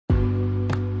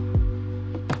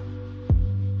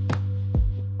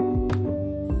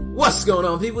What's going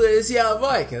on, people? It's Yellow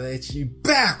Mike, and it's you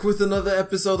back with another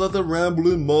episode of the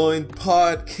Rambling Mind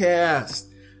Podcast.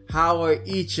 How are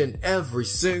each and every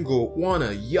single one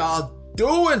of y'all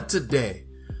doing today?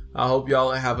 I hope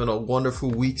y'all are having a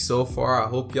wonderful week so far. I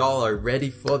hope y'all are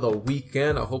ready for the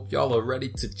weekend. I hope y'all are ready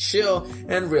to chill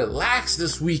and relax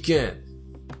this weekend.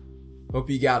 Hope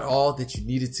you got all that you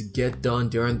needed to get done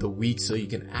during the week so you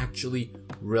can actually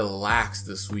relax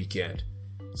this weekend.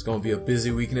 It's going to be a busy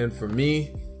weekend for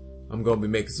me. I'm going to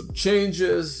be making some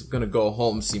changes. I'm going to go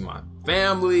home and see my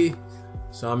family.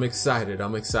 So I'm excited.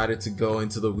 I'm excited to go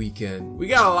into the weekend. We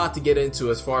got a lot to get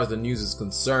into as far as the news is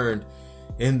concerned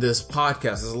in this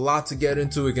podcast. There's a lot to get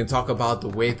into. We can talk about the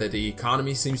way that the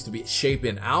economy seems to be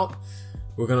shaping out.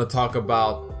 We're going to talk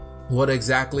about what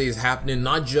exactly is happening,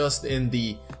 not just in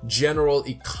the general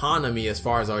economy as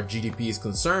far as our GDP is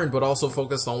concerned, but also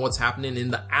focus on what's happening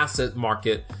in the asset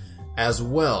market as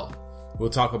well. We'll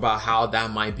talk about how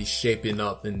that might be shaping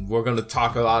up, and we're going to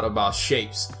talk a lot about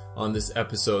shapes on this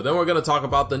episode. Then we're going to talk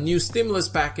about the new stimulus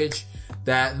package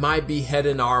that might be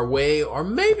heading our way or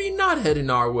maybe not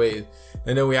heading our way.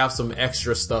 And then we have some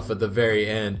extra stuff at the very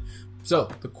end.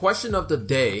 So the question of the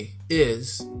day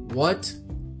is, what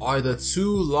are the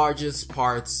two largest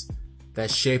parts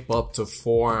that shape up to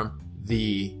form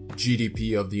the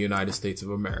GDP of the United States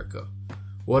of America?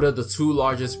 What are the two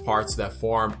largest parts that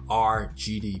form our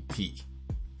GDP?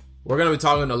 We're going to be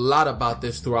talking a lot about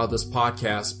this throughout this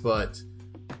podcast, but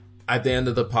at the end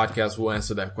of the podcast, we'll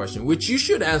answer that question, which you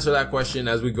should answer that question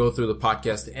as we go through the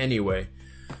podcast anyway.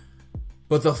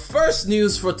 But the first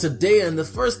news for today and the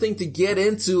first thing to get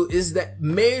into is that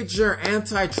major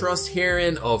antitrust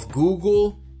hearing of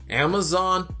Google,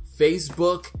 Amazon,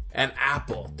 Facebook, and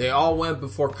Apple. They all went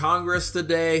before Congress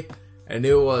today, and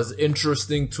it was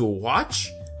interesting to watch.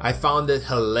 I found it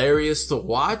hilarious to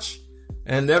watch.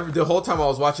 And the whole time I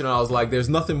was watching it, I was like, there's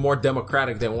nothing more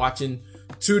democratic than watching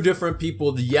two different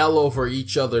people yell over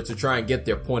each other to try and get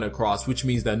their point across, which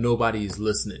means that nobody is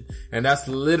listening. And that's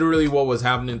literally what was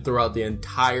happening throughout the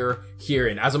entire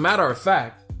hearing. As a matter of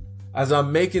fact, as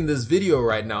I'm making this video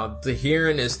right now, the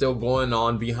hearing is still going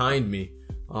on behind me.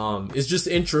 It's just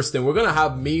interesting. We're going to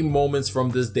have meme moments from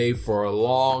this day for a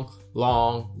long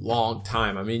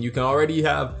time. I mean,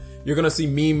 you're going to see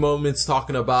meme moments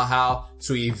talking about how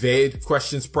to evade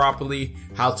questions properly,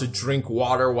 how to drink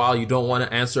water while you don't want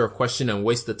to answer a question and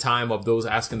waste the time of those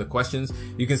asking the questions.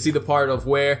 You can see the part of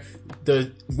where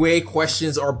the way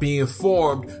questions are being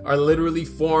formed are literally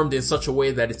formed in such a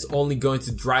way that it's only going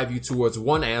to drive you towards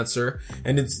one answer.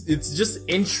 And it's just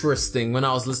interesting when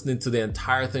I was listening to the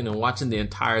entire thing and watching the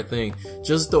entire thing,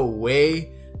 just the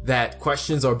way that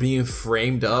questions are being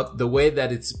framed up, the way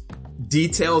that its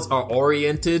details are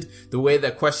oriented, the way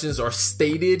that questions are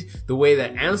stated, the way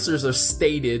that answers are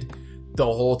stated the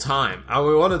whole time. I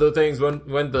mean, one of the things when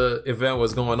the event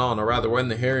was going on, or rather when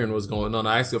the hearing was going on,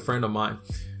 I asked a friend of mine,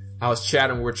 we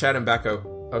were chatting back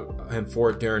and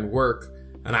forth during work,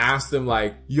 and I asked him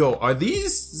like, yo, are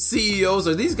these CEOs,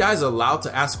 are these guys allowed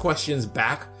to ask questions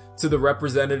back to the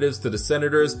representatives, to the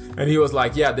senators? And he was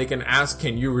like, yeah, they can ask,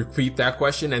 can you repeat that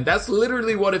question? And that's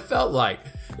literally what it felt like.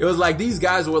 It was like these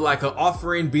guys were like an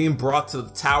offering being brought to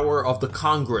the tower of the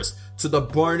Congress, to the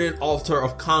burning altar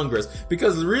of Congress,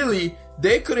 because really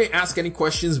they couldn't ask any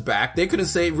questions back. They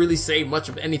couldn't really say much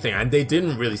of anything, and they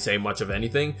didn't really say much of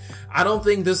anything. I don't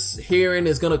think this hearing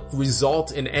is going to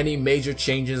result in any major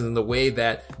changes in the way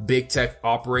that big tech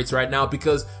operates right now,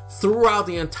 because throughout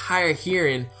the entire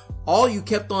hearing, all you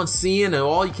kept on seeing and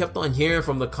all you kept on hearing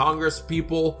from the Congress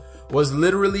people was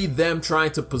literally them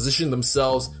trying to position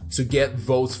themselves to get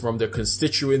votes from their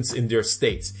constituents in their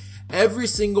states. Every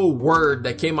single word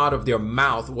that came out of their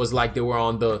mouth was like they were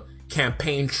on the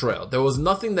campaign trail. There was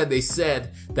nothing that they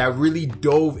said that really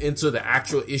dove into the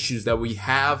actual issues that we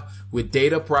have with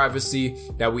data privacy,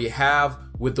 that we have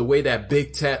with the way that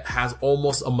big tech has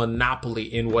almost a monopoly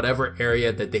in whatever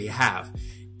area that they have.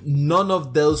 None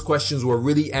of those questions were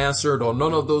really answered, or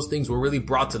none of those things were really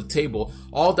brought to the table.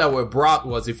 All that were brought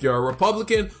was, if you're a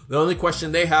Republican, the only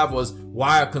question they have was,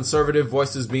 why are conservative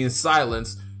voices being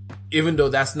silenced? Even though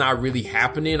that's not really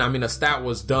happening. I mean, a stat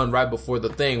was done right before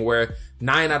the thing where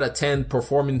 9 out of 10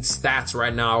 performing stats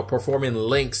right now, performing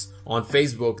links on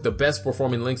Facebook, the best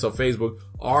performing links on Facebook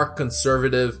are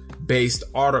conservative based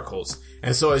articles.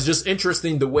 And so it's just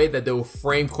interesting the way that they'll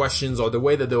frame questions, or the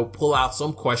way that they'll pull out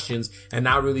some questions and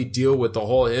not really deal with the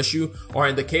whole issue. Or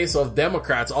in the case of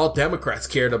Democrats, all Democrats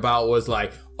cared about was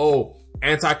like, oh,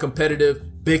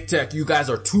 anti-competitive, big tech, you guys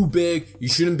are too big, you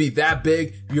shouldn't be that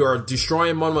big, you're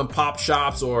destroying mom and pop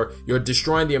shops, or you're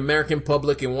destroying the American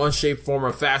public in one shape, form,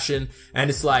 or fashion. And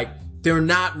it's like, they're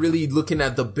not really looking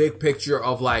at the big picture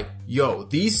of like, yo,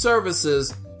 these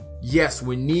services, yes,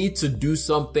 we need to do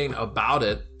something about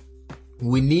it.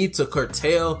 We need to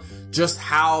curtail just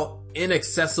how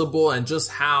inaccessible and just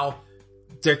how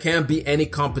there can't be any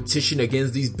competition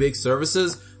against these big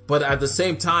services. But at the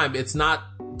same time, it's not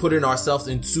putting ourselves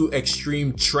in two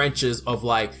extreme trenches of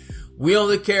like, we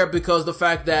only care because the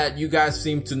fact that you guys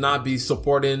seem to not be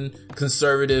supporting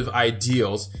conservative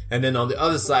ideals. And then on the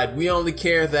other side, we only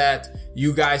care that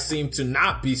you guys seem to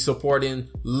not be supporting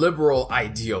liberal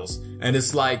ideals. And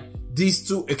it's like these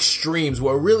two extremes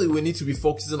where really we need to be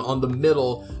focusing on the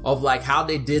middle of like how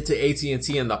they did to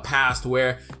AT&T in the past,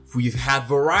 where we've had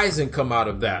Verizon come out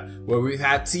of that, where we've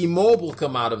had T-Mobile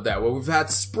come out of that, where we've had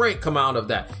Sprint come out of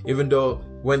that. Even though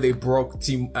when they broke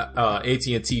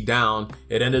AT&T down,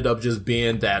 it ended up just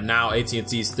being that now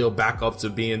AT&T is still back up to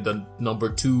being the number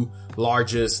 2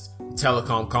 largest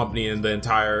telecom company in the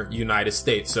entire United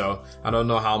States. So I don't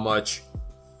know how much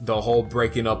the whole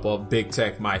breaking up of big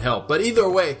tech might help. But either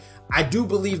way, I do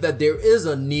believe that there is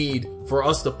a need for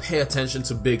us to pay attention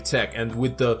to big tech, and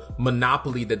with the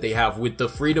monopoly that they have, with the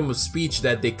freedom of speech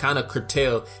that they kind of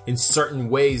curtail in certain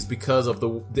ways because of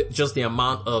just the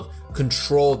amount of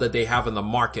control that they have in the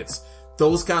markets.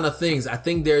 Those kind of things. I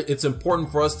think it's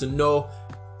important for us to know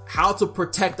how to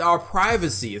protect our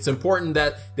privacy. It's important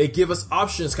that they give us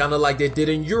options, kind of like they did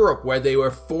in Europe, where they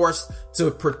were forced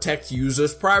to protect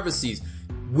users' privacies.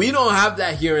 We don't have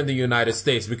that here in the United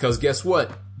States because guess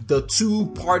what? The two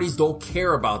parties don't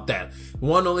care about that.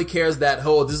 One only cares that,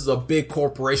 oh, this is a big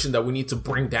corporation that we need to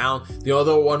bring down. The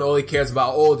other one only cares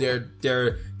about, oh,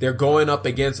 they're going up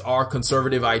against our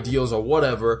conservative ideals or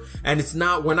whatever. And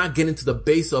we're not getting to the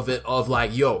base of it of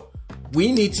like, yo,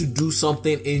 we need to do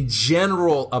something in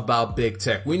general about big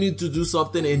tech. We need to do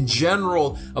something in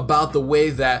general about the way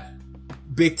that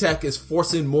big tech is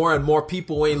forcing more and more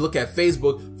people, when you look at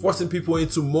Facebook, forcing people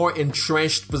into more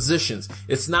entrenched positions.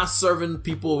 It's not serving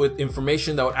people with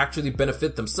information that would actually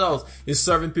benefit themselves. It's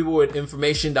serving people with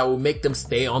information that will make them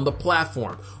stay on the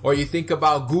platform. Or you think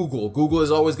about Google. Google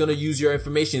is always going to use your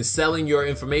information, selling your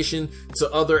information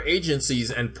to other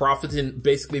agencies and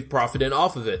basically profiting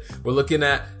off of it. We're looking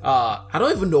at, I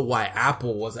don't even know why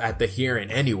Apple was at the hearing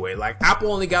anyway. Like,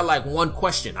 Apple only got like one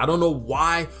question. I don't know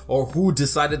why or who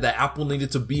decided that Apple needed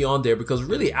to be on there, because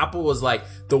really Apple was like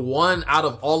the one out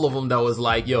of all of them that was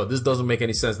like, yo, this doesn't make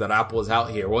any sense that Apple is out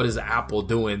here. What is Apple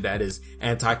doing that is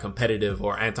anti-competitive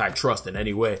or antitrust in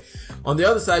any way? On the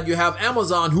other side, you have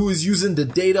Amazon, who is using the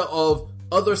data of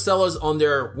other sellers on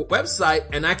their website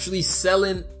and actually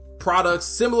selling products,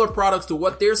 similar products to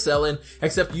what they're selling,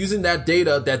 except using that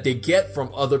data that they get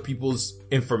from other people's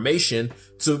information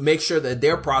to make sure that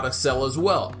their products sell as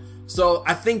well. So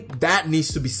I think that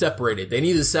needs to be separated. They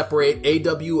need to separate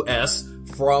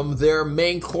AWS from their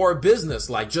main core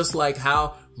business, just like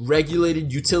how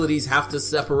regulated utilities have to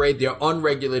separate their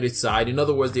unregulated side. In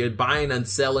other words, their buying and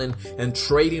selling and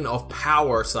trading of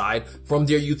power side from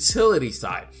their utility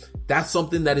side. That's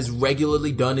something that is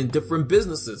regularly done in different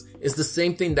businesses. It's the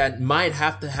same thing that might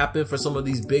have to happen for some of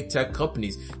these big tech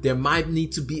companies. There might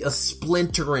need to be a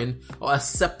splintering or a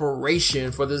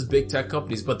separation for these big tech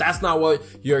companies, but that's not what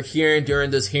you're hearing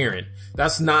during this hearing.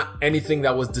 That's not anything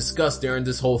that was discussed during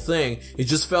this whole thing. It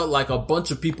just felt like a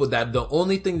bunch of people that the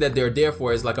only thing that they're there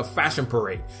for is like a fashion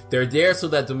parade. They're there so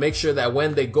that to make sure that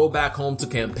when they go back home to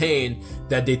campaign,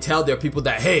 that they tell their people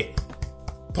that, hey,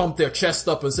 pump their chest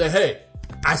up and say, hey,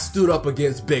 I stood up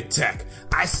against big tech.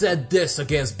 I said this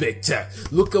against big tech.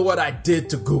 Look at what I did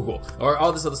to Google, or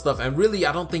all this other stuff. And really,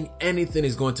 I don't think anything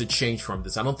is going to change from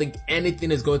this. I don't think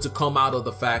anything is going to come out of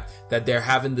the fact that they're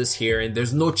having this hearing.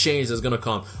 There's no change that's going to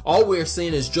come. All we're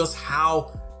saying is just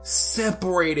how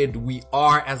separated we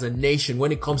are as a nation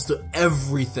when it comes to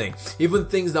everything, even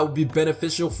things that would be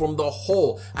beneficial from the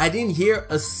whole. I didn't hear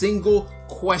a single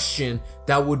question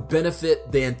that would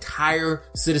benefit the entire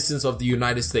citizens of the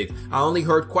United States. I only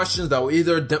heard questions that would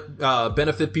either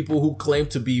benefit people who claim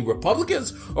to be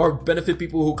Republicans or benefit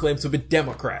people who claim to be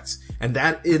Democrats. And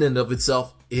that in and of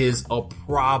itself is a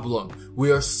problem.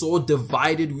 We are so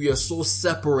divided, we are so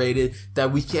separated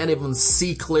that we can't even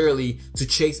see clearly to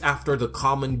chase after the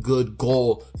common good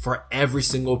goal for every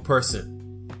single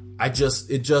person. It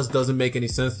just doesn't make any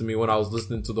sense to me when I was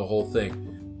listening to the whole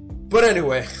thing. But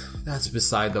anyway, that's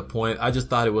beside the point. I just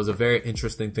thought it was a very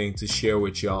interesting thing to share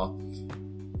with y'all.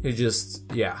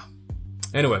 Yeah.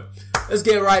 Anyway, let's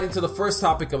get right into the first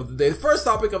topic of the day. The first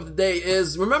topic of the day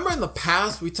is, remember in the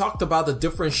past, we talked about the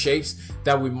different shapes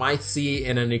that we might see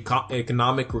in an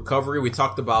economic recovery. We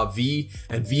talked about V,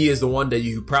 and V is the one that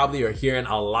you probably are hearing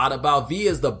a lot about. V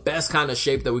is the best kind of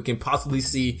shape that we can possibly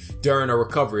see during a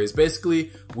recovery. It's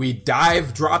basically, we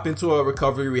drop into a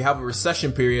recovery, we have a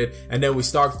recession period, and then we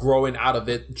start growing out of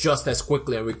it just as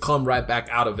quickly, and we come right back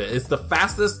out of it. It's the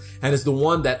fastest, and it's the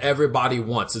one that everybody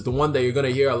wants. It's the one that you're going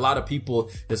to hear a lot of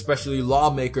people, especially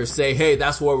lawmakers, say, hey,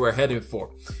 that's what we're heading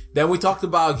for. Then we talked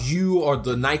about U, or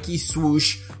the Nike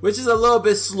swoosh, which is a little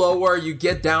bit slower. You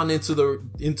get down into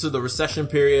the recession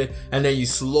period, and then you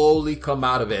slowly come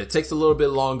out of it. It takes a little bit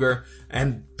longer,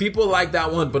 and people like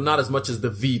that one, but not as much as the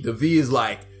V. The V is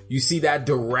like, you see that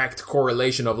direct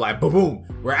correlation of like, boom, boom,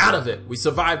 we're out of it. We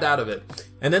survived out of it.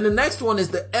 And then the next one is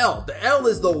the L. The L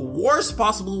is the worst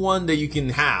possible one that you can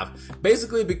have.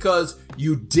 Basically because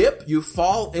you dip, you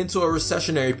fall into a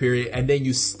recessionary period, and then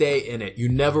you stay in it. You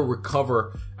never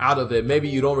recover out of it. Maybe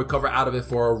you don't recover out of it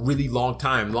for a really long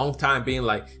time. Long time being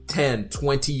like 10,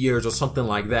 20 years or something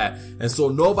like that. And so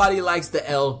nobody likes the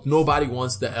L. Nobody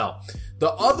wants the L.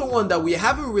 The other one that we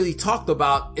haven't really talked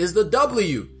about is the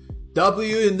W.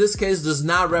 W in this case does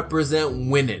not represent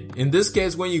winning. In this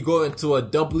case, when you go into a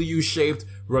W-shaped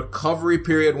recovery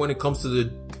period when it comes to the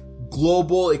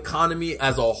global economy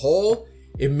as a whole,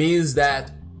 it means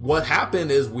that what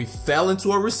happened is we fell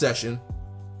into a recession.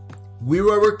 We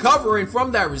were recovering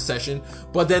from that recession,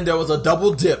 but then there was a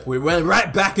double dip. We went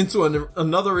right back into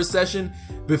another recession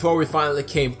before we finally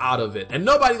came out of it. And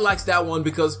nobody likes that one,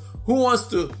 because who wants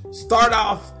to start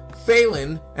off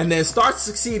failing and then start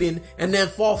succeeding and then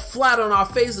fall flat on our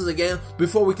faces again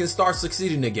before we can start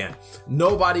succeeding again?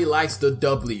 Nobody likes the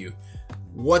W.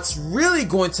 What's really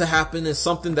going to happen is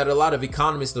something that a lot of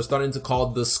economists are starting to call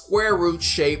the square root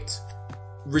shaped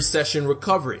recession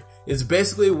recovery. It's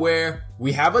basically where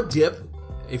we have a dip.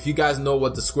 If you guys know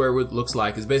what the square root looks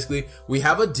like, it's basically we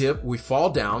have a dip, we fall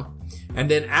down,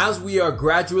 and then as we are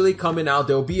gradually coming out,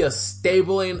 there'll be a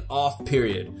stabling off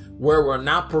period where we're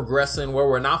not progressing, where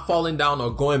we're not falling down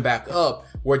or going back up.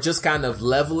 We're just kind of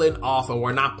leveling off, and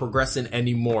we're not progressing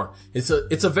anymore. It's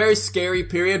a very scary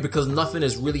period because nothing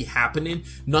is really happening.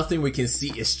 Nothing we can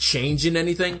see is changing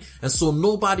anything. And so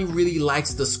nobody really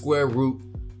likes the square root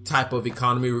type of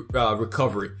economy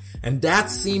recovery. And that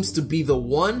seems to be the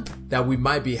one that we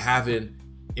might be having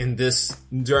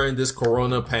during this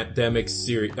corona pandemic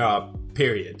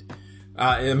period.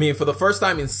 I mean, for the first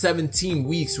time in 17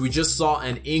 weeks, we just saw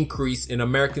an increase in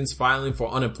Americans filing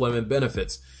for unemployment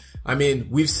benefits. I mean,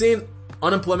 we've seen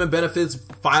unemployment benefits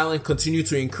filing continue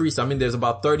to increase. I mean, there's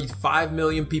about 35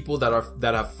 million people that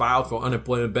have filed for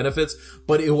unemployment benefits,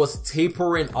 but it was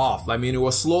tapering off. I mean, it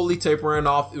was slowly tapering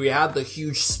off. We had the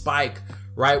huge spike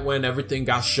right when everything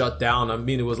got shut down. I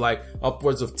mean, it was like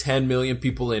upwards of 10 million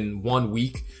people in 1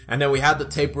 week. And then we had the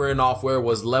tapering off where it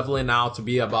was leveling out to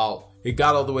be it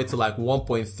got all the way to like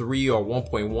 1.3 or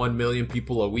 1.1 million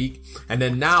people a week. And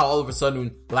then now all of a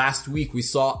sudden last week we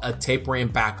saw a tapering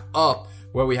back up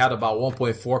where we had about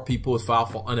 1.4 people file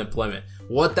for unemployment.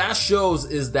 What that shows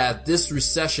is that this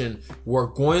recession, we're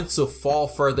going to fall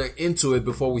further into it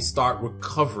before we start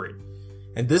recovering.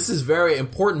 And this is very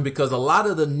important because a lot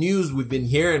of the news we've been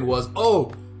hearing was,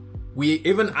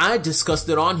 I discussed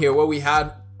it on here where we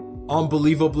had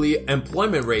unbelievably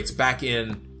employment rates back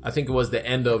in, I think it was the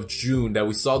end of June that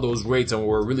we saw those rates and we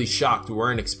were really shocked. We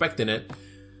weren't expecting it.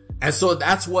 And so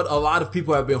that's what a lot of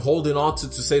people have been holding on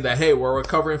to say that, hey, we're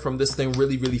recovering from this thing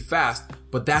really, really fast.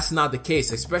 But that's not the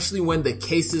case, especially when the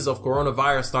cases of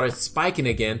coronavirus started spiking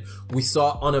again. We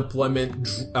saw unemployment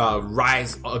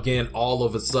rise again all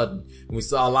of a sudden. And we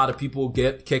saw a lot of people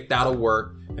get kicked out of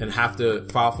work and have to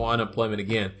file for unemployment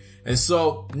again. And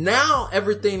so now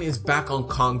everything is back on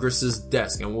Congress's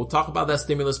desk. And we'll talk about that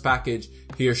stimulus package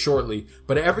here shortly.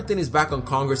 But everything is back on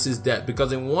Congress's desk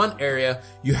because in one area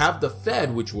you have the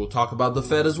Fed, which we'll talk about the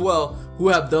Fed as well, who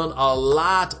have done a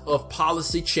lot of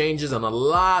policy changes and a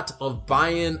lot of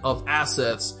buy-in of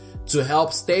assets to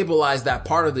help stabilize that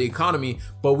part of the economy.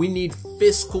 But we need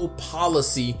fiscal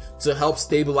policy to help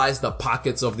stabilize the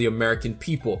pockets of the American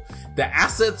people. The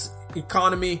assets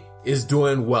economy is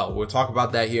doing well. We'll talk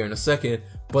about that here in a second.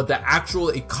 But the actual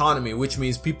economy, which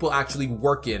means people actually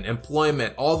working,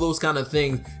 employment, all those kind of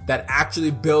things that actually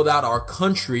build out our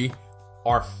country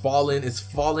are falling. It's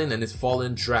falling and it's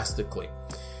falling drastically.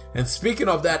 And speaking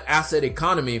of that asset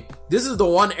economy, this is the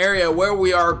one area where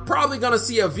we are probably going to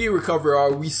see a V recovery,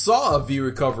 or we saw a V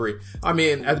recovery. I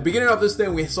mean, at the beginning of this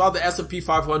thing, we saw the S&P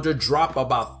 500 drop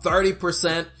about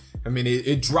 30%. I mean,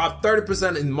 it dropped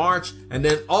 30% in March, and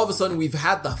then all of a sudden we've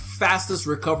had the fastest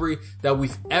recovery that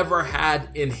we've ever had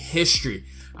in history.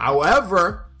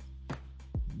 However,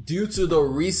 due to the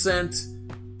recent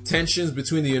tensions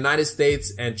between the United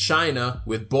States and China,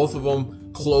 with both of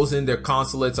them closing their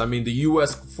consulates, I mean, the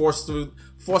U.S.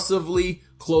 forcibly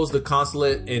closed the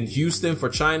consulate in Houston for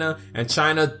China, and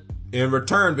China in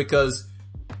return, because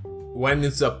when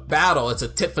it's a battle, it's a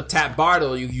tit-for-tat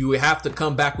battle, you have to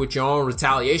come back with your own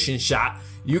retaliation shot.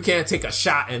 You can't take a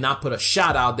shot and not put a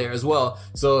shot out there as well.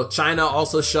 So China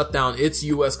also shut down its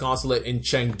U.S. consulate in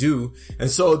Chengdu.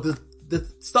 And so the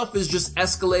stuff is just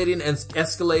escalating and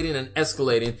escalating and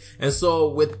escalating. And so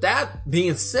with that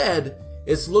being said,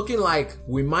 it's looking like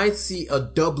we might see a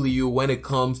W when it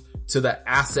comes to the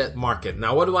asset market.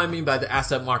 Now, what do I mean by the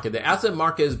asset market? The asset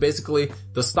market is basically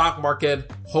the stock market,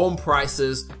 home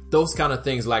prices, those kind of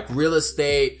things like real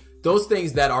estate, those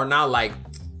things that are not like,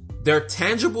 they're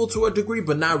tangible to a degree,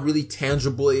 but not really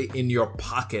tangibly in your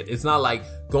pocket. It's not like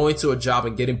going to a job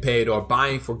and getting paid or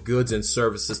buying for goods and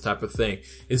services type of thing.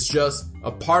 It's just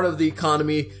a part of the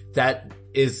economy that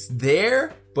is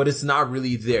there, but it's not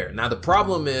really there. Now, the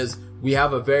problem is we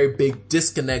have a very big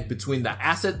disconnect between the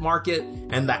asset market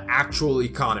and the actual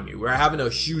economy. We're having a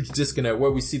huge disconnect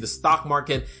where we see the stock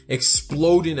market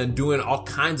exploding and doing all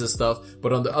kinds of stuff.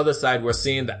 But on the other side, we're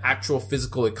seeing the actual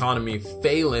physical economy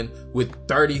failing with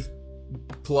 30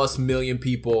 plus million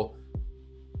people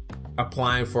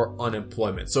applying for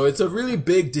unemployment. So it's a really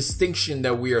big distinction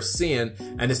that we are seeing,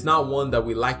 and it's not one that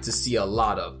we like to see a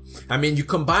lot of. I mean, you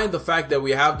combine the fact that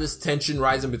we have this tension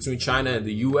rising between China and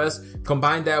the US,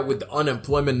 combine that with the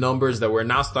unemployment numbers that we're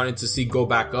now starting to see go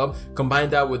back up, combine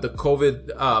that with the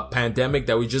COVID pandemic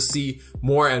that we just see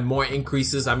more and more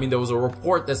increases. I mean, there was a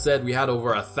report that said we had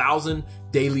over 1,000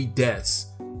 daily deaths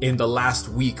in the last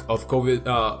week of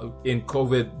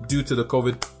COVID due to the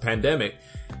COVID pandemic.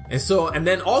 And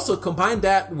then also combine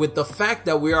that with the fact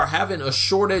that we are having a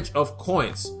shortage of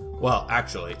coins. Well,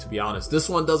 actually, to be honest, this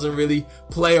one doesn't really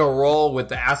play a role with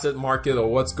the asset market or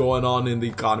what's going on in the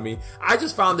economy. I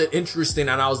just found it interesting,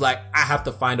 and I was like, I have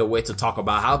to find a way to talk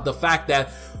about how the fact that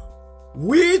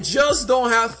we just don't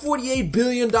have $48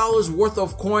 billion worth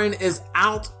of coin is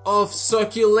out of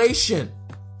circulation.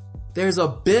 There's a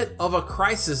bit of a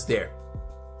crisis there.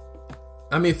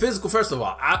 I mean, first of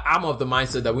all, I'm of the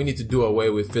mindset that we need to do away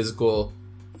with physical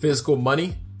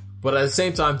money. But at the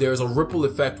same time, there's a ripple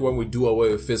effect when we do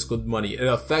away with physical money. It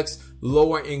affects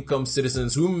lower income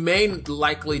citizens who may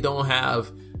likely don't have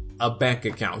a bank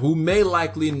account, who may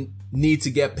likely need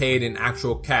to get paid in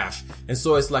actual cash. And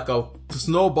so it's like a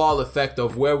snowball effect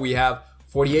of where we have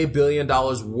 $48 billion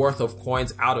worth of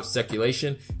coins out of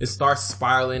circulation. It starts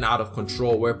spiraling out of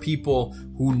control where people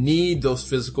who need those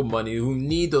physical money, who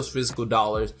need those physical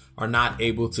dollars are not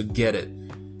able to get it.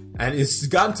 And it's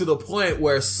gotten to the point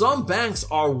where some banks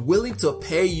are willing to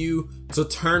pay you to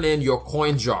turn in your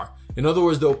coin jar. In other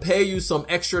words, they'll pay you some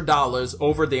extra dollars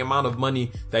over the amount of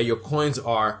money that your coins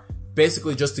are,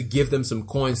 basically just to give them some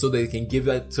coins so they can give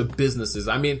it to businesses.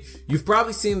 I mean, you've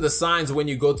probably seen the signs when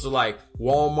you go to like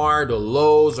Walmart or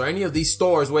Lowe's or any of these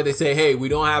stores where they say, hey, we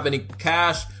don't have any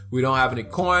cash, we don't have any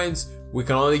coins, we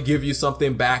can only give you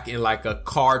something back in like a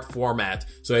card format.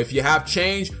 So if you have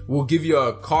change, we'll give you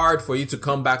a card for you to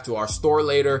come back to our store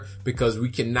later because we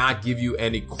cannot give you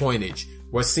any coinage.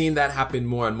 We're seeing that happen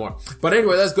more and more. But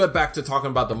anyway, let's go back to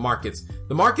talking about the markets.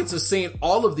 The markets are seeing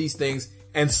all of these things,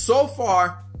 and so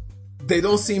far, they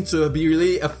don't seem to be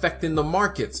really affecting the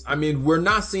markets. I mean, we're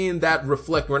not seeing that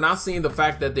reflect. We're not seeing the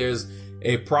fact that there's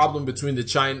a problem between the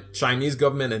Chinese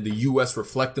government and the U.S.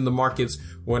 reflecting the markets.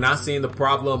 We're not seeing the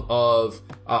problem of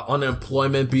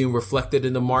unemployment being reflected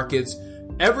in the markets.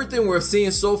 Everything we're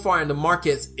seeing so far in the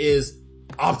markets is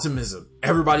optimism.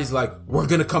 Everybody's like, we're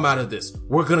going to come out of this.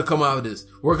 We're going to come out of this.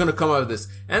 We're going to come out of this.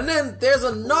 And then there's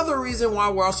another reason why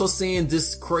we're also seeing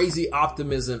this crazy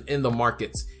optimism in the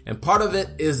markets. And part of it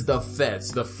is the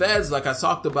Feds. The Feds, like I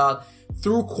talked about,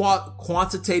 through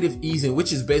quantitative easing,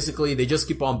 which is basically they just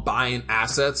keep on buying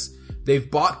assets. They've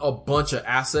bought a bunch of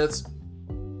assets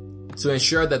to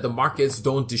ensure that the markets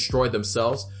don't destroy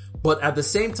themselves. But at the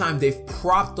same time, they've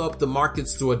propped up the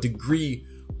markets to a degree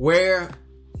where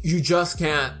you just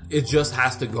can't, it just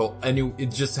has to go, and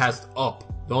it just has up.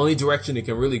 The only direction it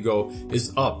can really go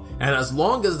is up. And as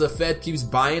long as the Fed keeps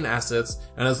buying assets,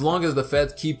 and as long as the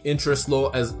Fed keep interest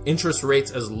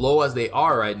rates as low as they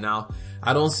are right now,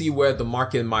 I don't see where the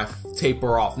market might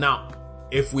taper off. Now,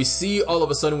 if we see all of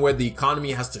a sudden where the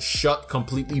economy has to shut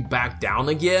completely back down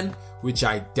again, which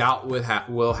I doubt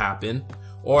will happen,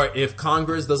 or if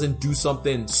Congress doesn't do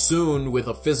something soon with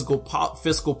a fiscal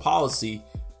policy,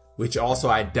 which also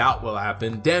I doubt will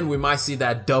happen, then we might see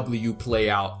that W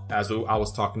play out as I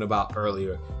was talking about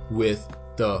earlier with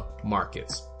the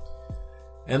markets.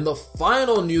 And the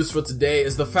final news for today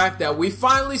is the fact that we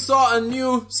finally saw a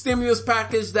new stimulus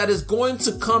package that is going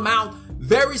to come out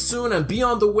very soon and be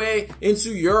on the way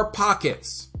into your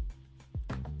pockets.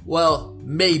 Well,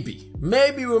 maybe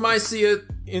we might see it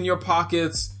in your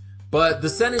pockets, but the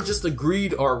Senate just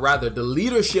agreed, or rather the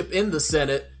leadership in the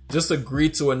Senate just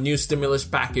agreed to a new stimulus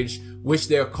package, which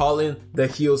they're calling the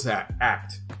HEALS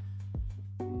Act.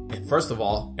 And first of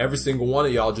all, every single one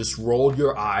of y'all just rolled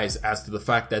your eyes as to the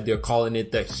fact that they're calling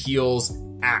it the HEALS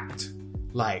Act.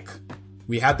 Like,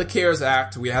 we had the CARES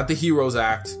Act, we had the HEROES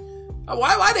Act.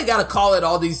 Why they gotta call it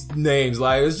all these names?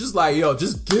 Like, it's just like, yo,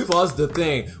 just give us the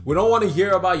thing. We don't want to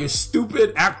hear about your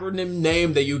stupid acronym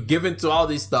name that you've given to all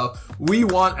these stuff. We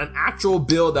want an actual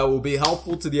bill that will be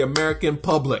helpful to the American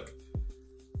public.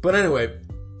 But anyway,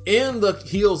 in the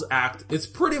HEALS Act, it's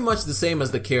pretty much the same as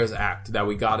the CARES Act that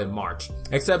we got in March,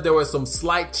 except there were some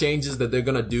slight changes that they're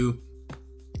gonna do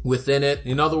within it.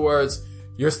 In other words,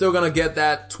 you're still gonna get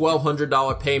that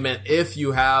 $1,200 payment if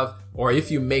you have, or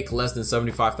if you make less than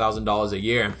 $75,000 a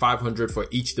year, and $500 for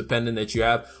each dependent that you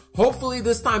have. Hopefully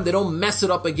this time they don't mess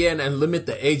it up again and limit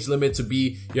the age limit to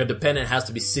be your dependent has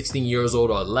to be 16 years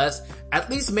old or less. At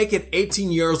least make it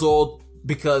 18 years old,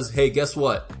 because hey, guess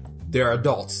what? They're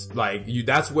adults. Like,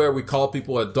 that's where we call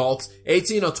people adults.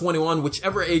 18 or 21,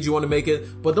 whichever age you want to make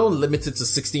it, but don't limit it to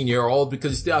 16-year-old,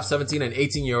 because you still have 17 and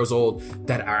 18 years old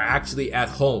that are actually at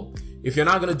home. If you're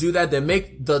not going to do that, then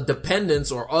make the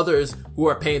dependents or others who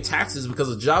are paying taxes because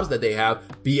of jobs that they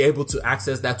have be able to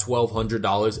access that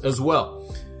 $1,200 as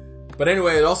well. But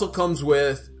anyway, it also comes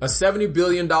with a $70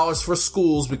 billion for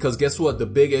schools, because guess what? The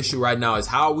big issue right now is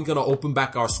how are we going to open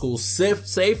back our schools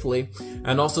safely,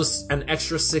 and also an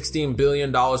extra $16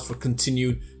 billion for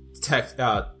continued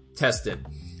testing.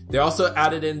 They also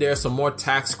added in there some more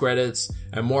tax credits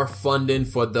and more funding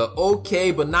for the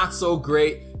okay but not so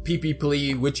great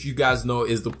PPP, which you guys know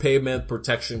is the Payment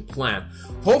Protection Plan.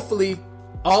 Hopefully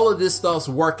all of this stuff's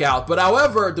work out. But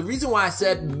however, the reason why I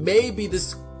said maybe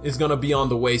this is going to be on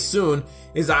the way soon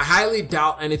is I highly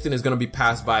doubt anything is going to be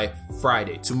passed by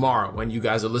Friday, tomorrow, when you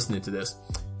guys are listening to this,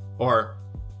 or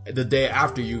the day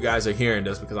after you guys are hearing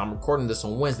this, because I'm recording this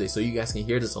on Wednesday, so you guys can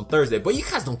hear this on Thursday. But you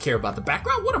guys don't care about the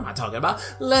background. What am I talking about?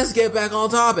 Let's get back on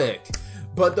topic.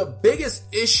 But the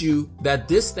biggest issue that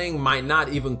this thing might not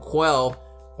even quell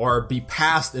or be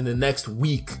passed in the next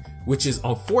week, which is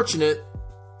unfortunate,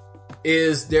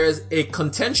 is there's a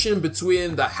contention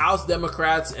between the House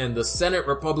Democrats and the Senate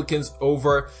Republicans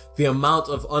over the amount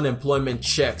of unemployment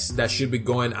checks that should be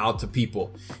going out to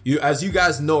people. As you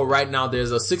guys know, right now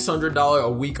there's a $600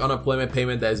 a week unemployment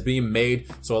payment that is being made.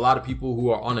 So a lot of people who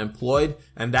are unemployed,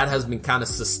 and that has been kind of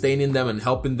sustaining them and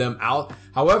helping them out.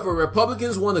 However,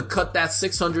 Republicans want to cut that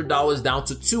 $600 down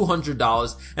to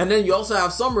 $200. And then you also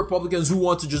have some Republicans who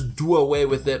want to just do away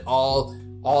with it all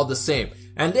the same.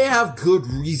 And they have good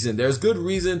reason. There's good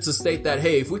reason to state that,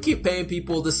 hey, if we keep paying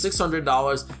people this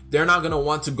 $600, they're not going to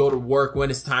want to go to work when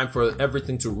it's time for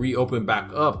everything to reopen back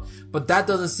up. But that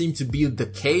doesn't seem to be the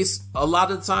case a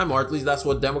lot of the time, or at least that's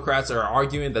what Democrats are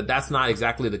arguing, that that's not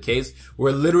exactly the case.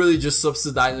 We're literally just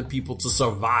subsidizing people to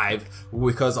survive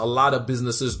because a lot of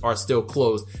businesses are still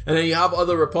closed. And then you have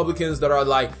other Republicans that are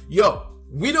like, yo,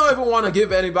 we don't even want to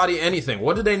give anybody anything.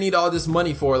 What do they need all this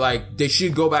money for? Like, they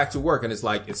should go back to work. And it's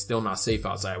like, it's still not safe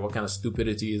outside. What kind of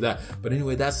stupidity is that? But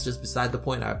anyway, that's just beside the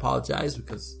point. I apologize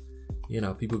because,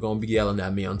 people are going to be yelling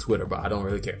at me on Twitter, but I don't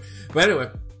really care. But anyway,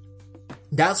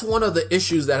 that's one of the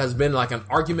issues that has been like an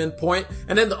argument point.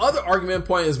 And then the other argument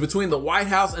point is between the White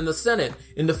House and the Senate,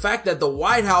 in the fact that the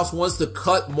White House wants to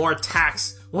cut more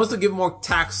wants to give more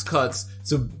tax cuts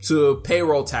to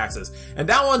payroll taxes. And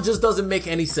that one just doesn't make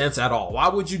any sense at all. Why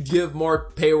would you give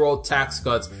more payroll tax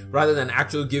cuts rather than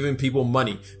actually giving people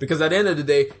money? Because at the end of the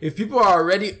day, if people are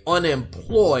already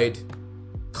unemployed,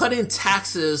 cutting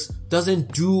taxes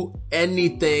doesn't do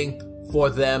anything for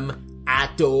them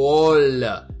at all.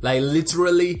 Like,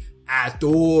 literally at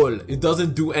all. It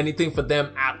doesn't do anything for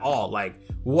them at all. Like,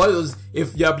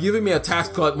 if you're giving me a tax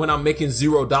cut when I'm making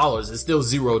 $0, it's still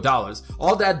 $0.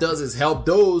 All that does is help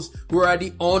those who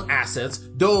already own assets,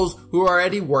 those who are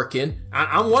already working.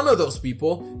 I'm one of those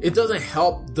people. It doesn't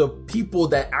help the people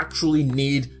that actually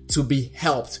need to be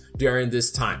helped during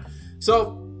this time.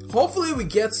 So hopefully we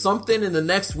get something in the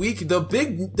next week. The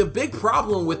big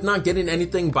problem with not getting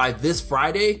anything by this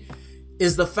Friday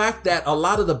is the fact that a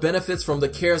lot of the benefits from the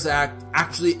CARES Act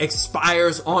actually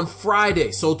expires on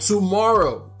Friday. So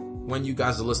tomorrow, when you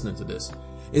guys are listening to this,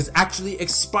 is actually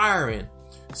expiring.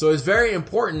 So it's very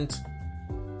important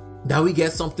that we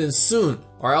get something soon,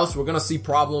 or else we're going to see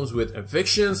problems with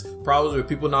evictions, problems with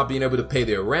people not being able to pay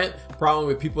their rent, problem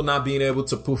with people not being able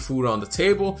to put food on the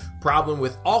table, problem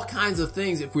with all kinds of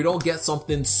things if we don't get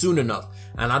something soon enough.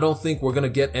 And I don't think we're going to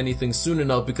get anything soon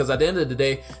enough, because at the end of the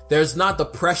day, there's not the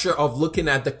pressure of looking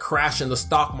at the crash in the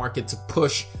stock market to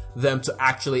push them to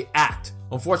actually act.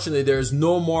 Unfortunately, there's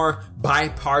no more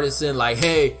bipartisan, like,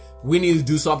 hey, we need to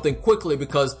do something quickly,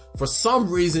 because for some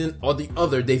reason or the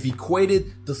other, they've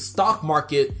equated the stock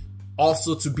market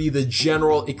also to be the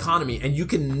general economy. And you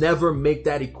can never make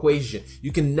that equation.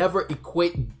 You can never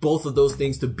equate both of those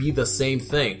things to be the same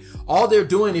thing. All they're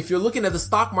doing, if you're looking at the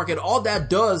stock market, all that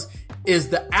does is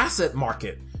the asset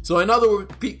market. So in other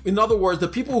words, the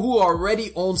people who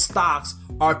already own stocks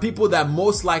are people that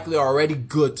most likely are already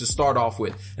good to start off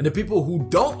with. And the people who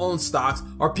don't own stocks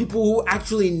are people who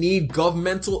actually need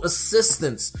governmental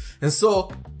assistance. And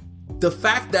so the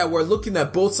fact that we're looking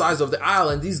at both sides of the aisle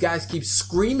and these guys keep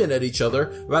screaming at each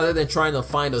other rather than trying to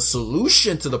find a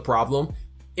solution to the problem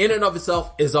in and of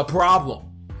itself is a problem.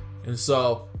 And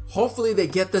so hopefully they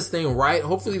get this thing right.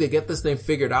 Hopefully they get this thing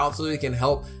figured out so they can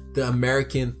help the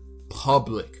American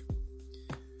public.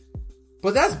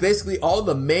 But that's basically all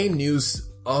the main news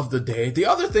of the day. The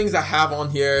other things I have on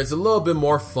here is a little bit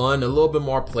more fun, a little bit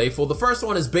more playful. The first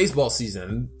one is baseball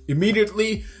season.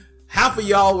 Immediately, half of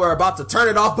y'all were about to turn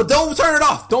it off, but don't turn it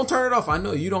off. Don't turn it off. I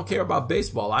know you don't care about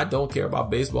baseball. I don't care about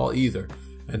baseball either.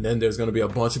 And then there's going to be a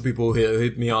bunch of people who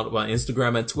hit me on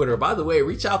Instagram and Twitter. By the way,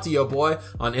 reach out to your boy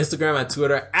on Instagram and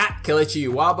Twitter at Kelechi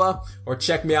Iwaba, or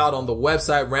check me out on the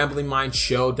website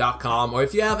ramblingmindshow.com. Or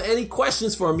if you have any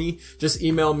questions for me, just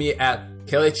email me at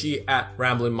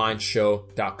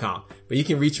Kelechi@ramblingmindshow.com. But you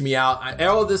can reach me out.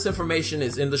 All this information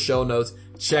is in the show notes.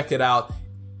 Check it out.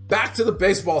 Back to the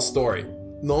baseball story.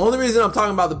 The only reason I'm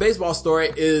talking about the baseball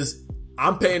story is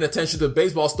I'm paying attention to the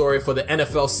baseball story for the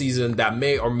NFL season that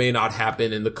may or may not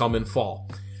happen in the coming fall.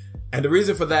 And the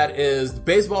reason for that is the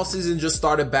baseball season just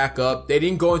started back up. They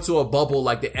didn't go into a bubble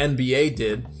like the NBA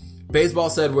did. Baseball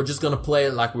said, we're just going to play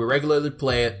it like we regularly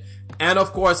play it. And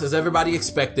of course, as everybody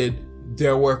expected,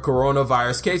 there were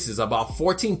coronavirus cases. About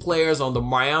 14 players on the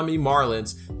Miami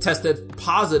Marlins tested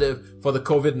positive for the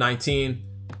COVID-19,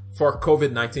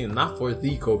 not for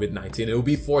the COVID-19. It will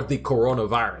be for the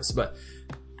coronavirus. But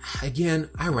again,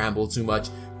 I ramble too much.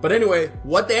 But anyway,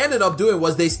 what they ended up doing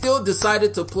was they still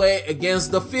decided to play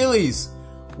against the Phillies,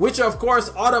 which of course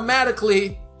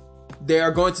automatically they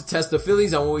are going to test the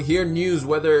Phillies. And when we hear news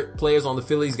whether players on the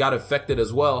Phillies got affected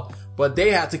as well, but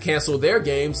they had to cancel their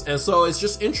games. And so it's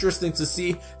just interesting to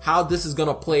see how this is going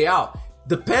to play out.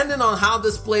 Depending on how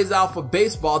this plays out for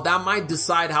baseball, that might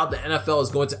decide how the NFL is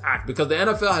going to act, because the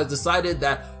NFL has decided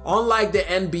that unlike the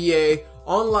NBA,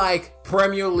 unlike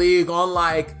Premier League,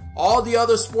 unlike all the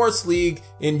other sports league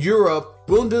in Europe,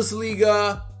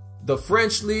 Bundesliga, the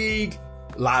French league,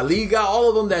 La Liga, all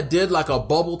of them that did like a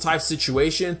bubble type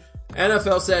situation,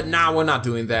 NFL said, nah, we're not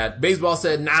doing that. Baseball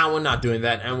said, nah, we're not doing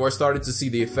that. And we're starting to see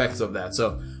the effects of that.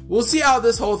 So we'll see how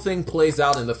this whole thing plays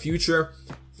out in the future.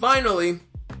 Finally,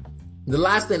 the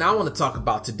last thing I want to talk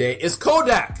about today is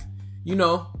Kodak. You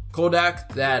know,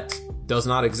 Kodak that does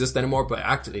not exist anymore, but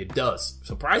actually it does.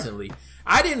 Surprisingly,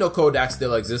 I didn't know Kodak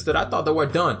still existed. I thought they were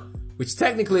done, which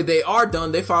technically they are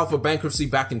done. They filed for bankruptcy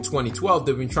back in 2012.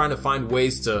 They've been trying to find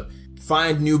ways to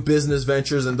find new business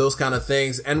ventures and those kind of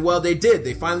things. And well, they did.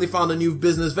 They finally found a new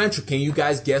business venture. Can you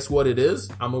guys guess what it is?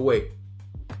 I'm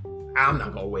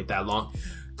not going to wait that long.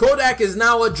 Kodak is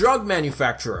now a drug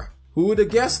manufacturer. Who would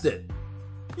have guessed it?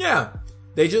 Yeah,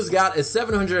 they just got a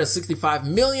 $765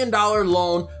 million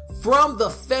loan from the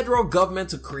federal government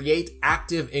to create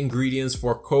active ingredients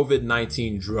for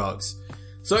COVID-19 drugs.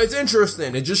 So it's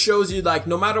interesting. It just shows you, like,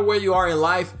 no matter where you are in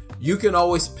life, you can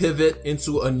always pivot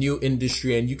into a new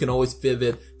industry, and you can always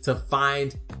pivot to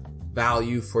find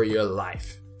value for your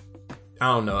life. I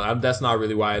don't know. That's not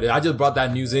really why I did. I just brought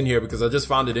that news in here because I just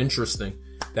found it interesting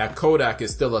that Kodak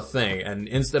is still a thing. And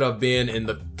instead of being in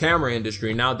the camera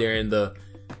industry, now they're in the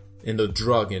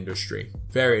drug industry.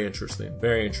 Very interesting.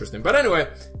 Very interesting. But anyway,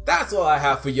 that's all I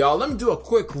have for y'all. Let me do a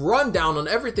quick rundown on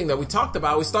everything that we talked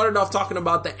about. We started off talking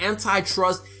about the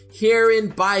antitrust hearing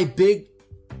by big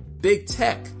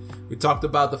tech. We talked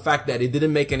about the fact that it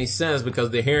didn't make any sense because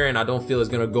the hearing, I don't feel, is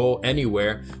going to go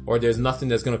anywhere, or there's nothing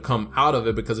that's going to come out of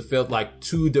it, because it felt like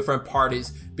two different parties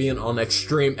being on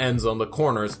extreme ends on the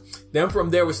corners. Then from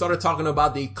there, we started talking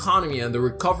about the economy and the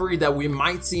recovery that we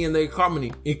might see in the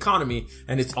economy,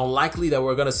 and it's unlikely that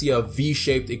we're going to see a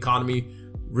V-shaped economy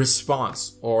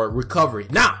response or recovery.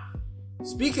 Now,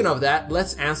 speaking of that,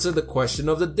 let's answer the question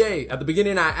of the day. At the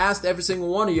beginning, I asked every single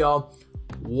one of y'all,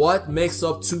 what makes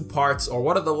up two parts, or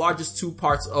what are the largest two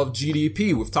parts of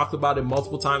GDP? We've talked about it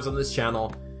multiple times on this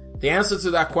channel. The answer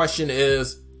to that question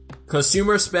is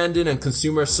consumer spending and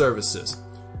consumer services.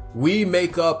 We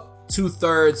make up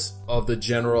 2/3 of the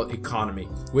general economy,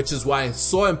 which is why it's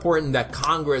so important that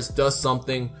Congress does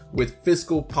something with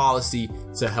fiscal policy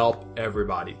to help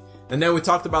everybody. And then we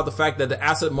talked about the fact that the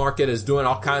asset market is doing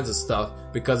all kinds of stuff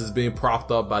because it's being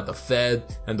propped up by the Fed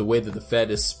and the way that the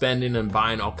Fed is spending and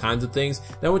buying all kinds of things.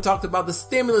 Then we talked about the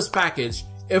stimulus package,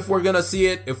 if we're going to see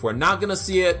it, if we're not going to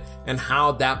see it, and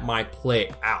how that might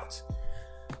play out.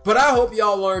 But I hope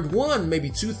y'all learned one, maybe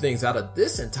two things out of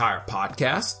this entire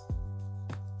podcast.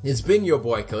 It's been your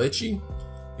boy Kalichi.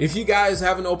 If you guys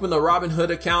haven't opened a Robinhood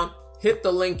account, hit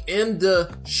the link in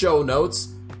the show notes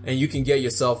and you can get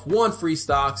yourself one free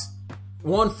stock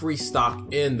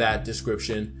in that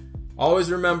description.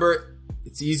 Always remember,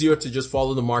 it's easier to just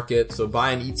follow the market. So buy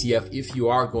an ETF if you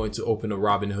are going to open a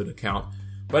Robinhood account.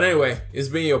 But anyway, it's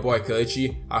been your boy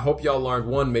Kalichi. I hope y'all learned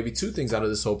one, maybe two things out of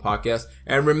this whole podcast.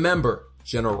 And remember,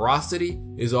 generosity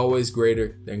is always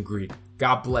greater than greed.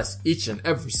 God bless each and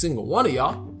every single one of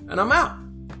y'all. And I'm out.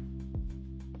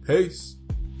 Peace.